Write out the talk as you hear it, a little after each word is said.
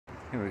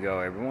Here we go,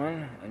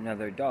 everyone.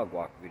 Another dog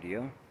walk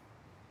video.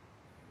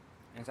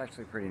 It's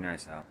actually pretty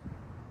nice out.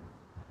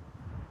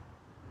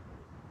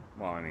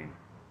 Well, I mean,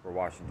 for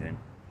Washington.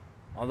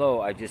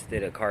 Although I just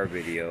did a car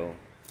video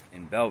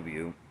in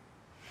Bellevue.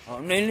 Oh,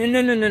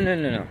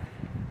 no.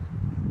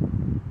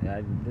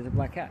 There's a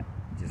black cat.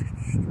 Just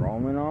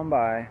strolling on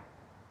by.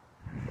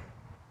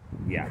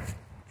 Yeah.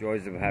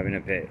 Joys of having a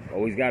pet.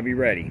 Always gotta be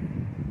ready.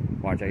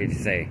 Watch, I get to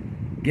say,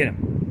 get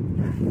him.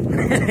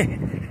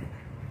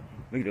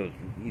 Look at those.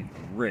 He's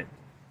ripped.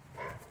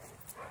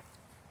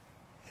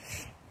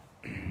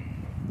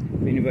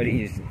 If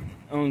anybody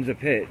owns a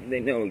pet, they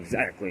know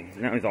exactly.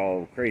 Now he's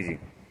all crazy.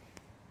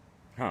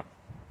 Huh.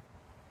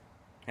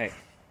 Hey.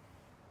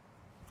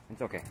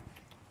 It's okay.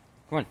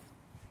 Come on.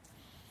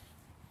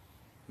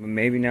 But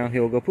maybe now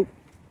he'll go poop.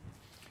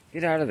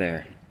 Get out of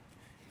there.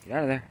 Get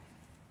out of there.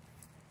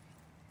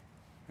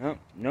 Oh,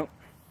 nope.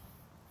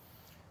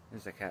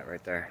 There's a cat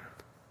right there.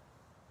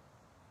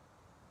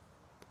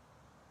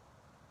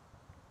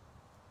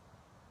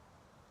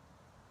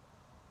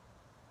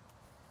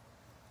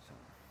 So,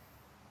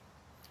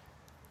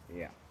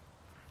 yeah.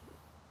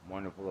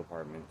 Wonderful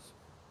apartments.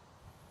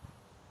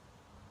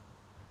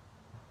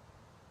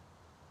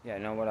 Yeah,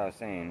 know what I was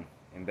saying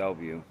in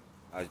Bellevue.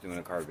 I was doing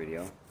a car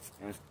video. And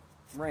it was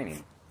raining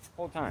the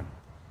whole time.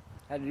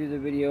 Had to do the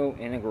video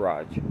in a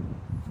garage,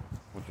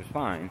 which was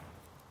fine.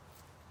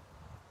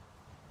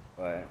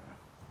 But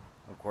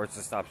of course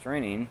it stops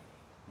raining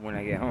when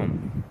I get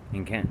home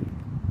in Kent.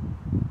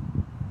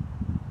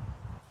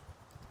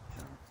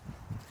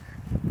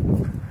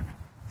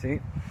 See?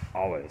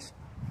 Always.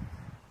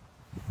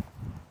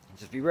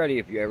 Just be ready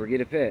if you ever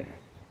get a pet.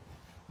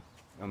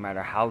 No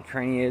matter how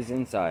trained he is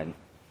inside.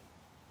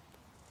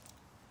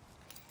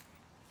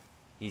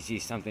 He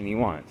sees something he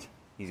wants.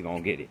 He's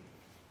gonna get it.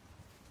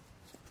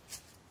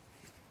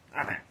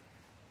 Ah.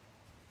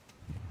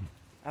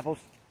 Apples.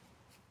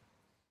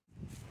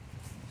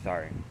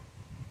 Sorry.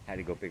 Had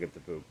to go pick up the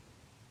poop.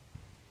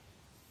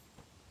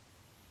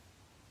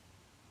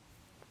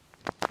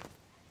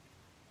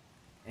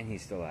 And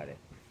he's still at it.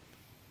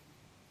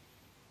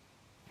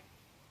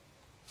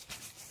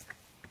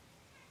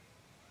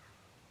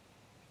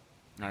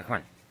 Now, come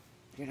on.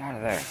 Get out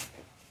of there.